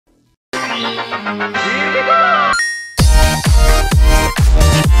The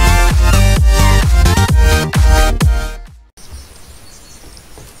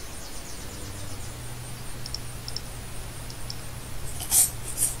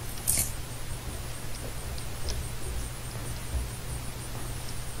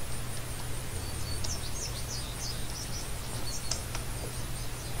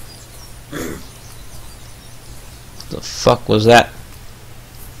fuck was that?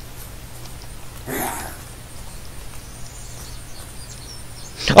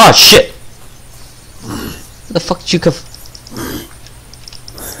 Oh shit! Where the fuck did you come?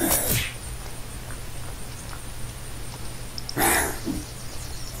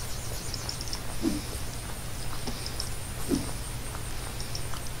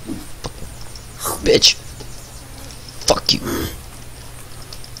 Bitch! Fuck you!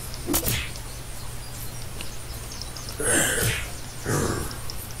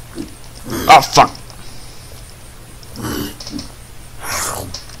 Oh fuck!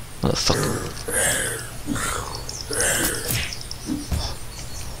 Motherfucker.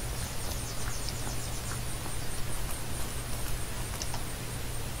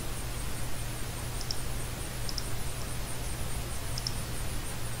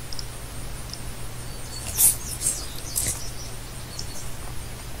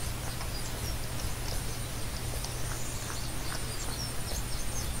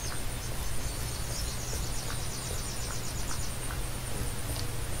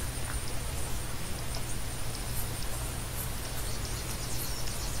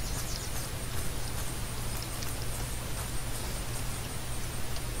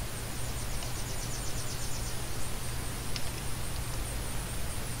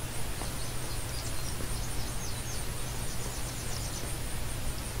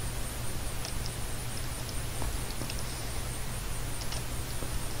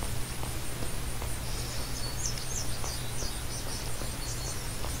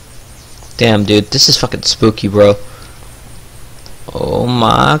 Damn, dude, this is fucking spooky, bro. Oh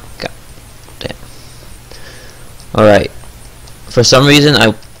my god. Damn. Alright. For some reason,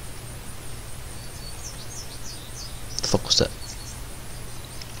 the fuck was that?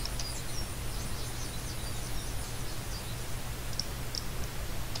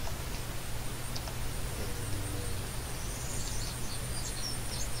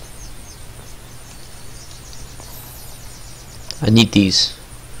 I need these.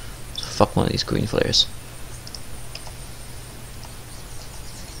 Fuck one of these green flares.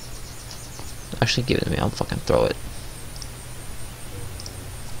 Actually, give it to me. I'll fucking throw it.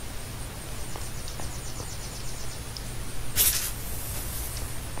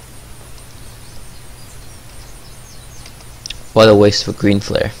 What a waste of a green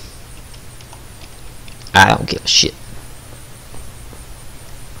flare. I don't give a shit.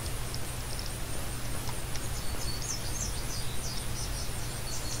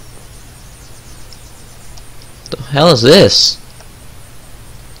 The hell is this?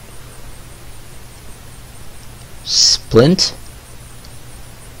 Splint?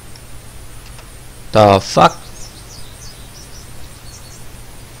 The fuck?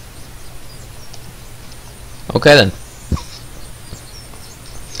 Okay then.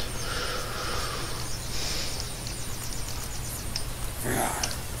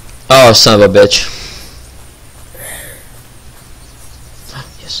 Oh, son of a bitch.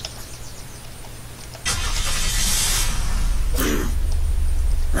 Yes.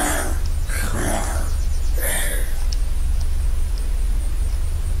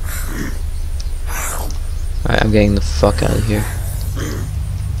 Alright, I'm getting the fuck out of here.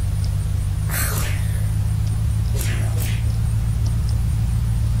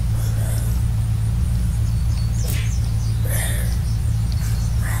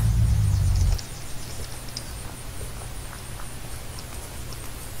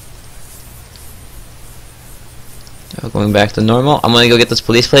 Going back to normal. I'm gonna go get this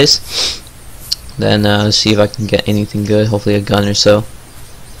police place. Then see if I can get anything good. Hopefully a gun or so.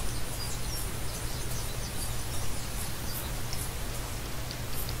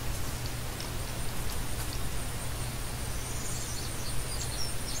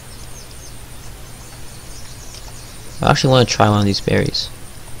 I actually want to try one of these berries.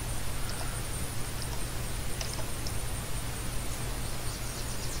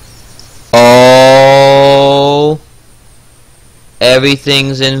 Oh,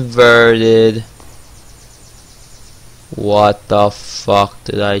 everything's inverted. What the fuck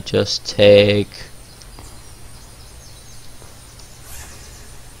did I just take?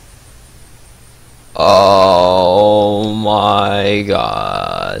 Oh my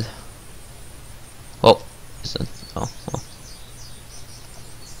god. Oh, oh, oh.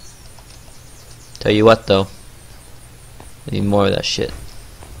 Tell you what though, I need more of that shit.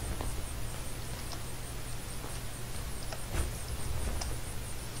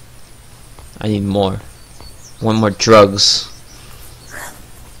 I need more. One more drugs.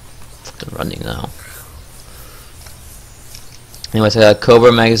 Fucking running now. Anyways, I got a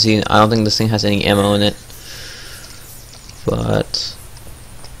Cobra magazine. I don't think this thing has any ammo in it. But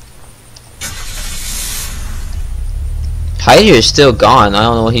Hyder is still gone. I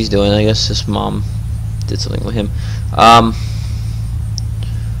don't know what he's doing. I guess his mom did something with him.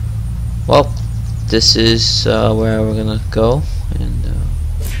 Well, this is where we're gonna go, and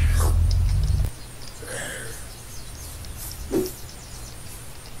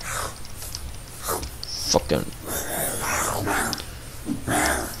fucking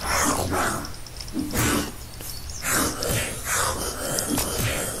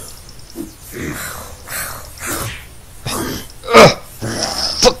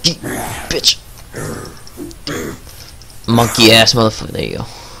fuck you, bitch. Monkey ass motherfucker. There you go.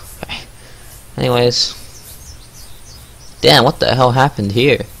 Okay. Anyways, damn, what the hell happened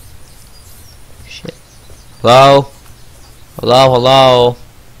here? Shit. Hello? Hello, hello?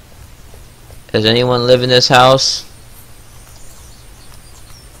 Does anyone live in this house?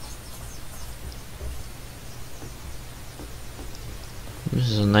 This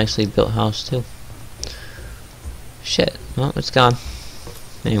is a nicely built house too. Shit. Well, it's gone.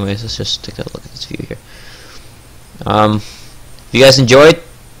 Anyways, let's just take a look at this view here. If you guys enjoyed,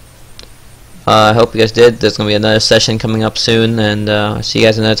 I hope you guys did. There's gonna be another session coming up soon, and I'll see you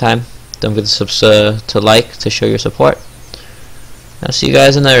guys another time. Don't forget to like to show your support. I'll see you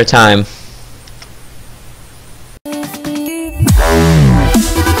guys another time.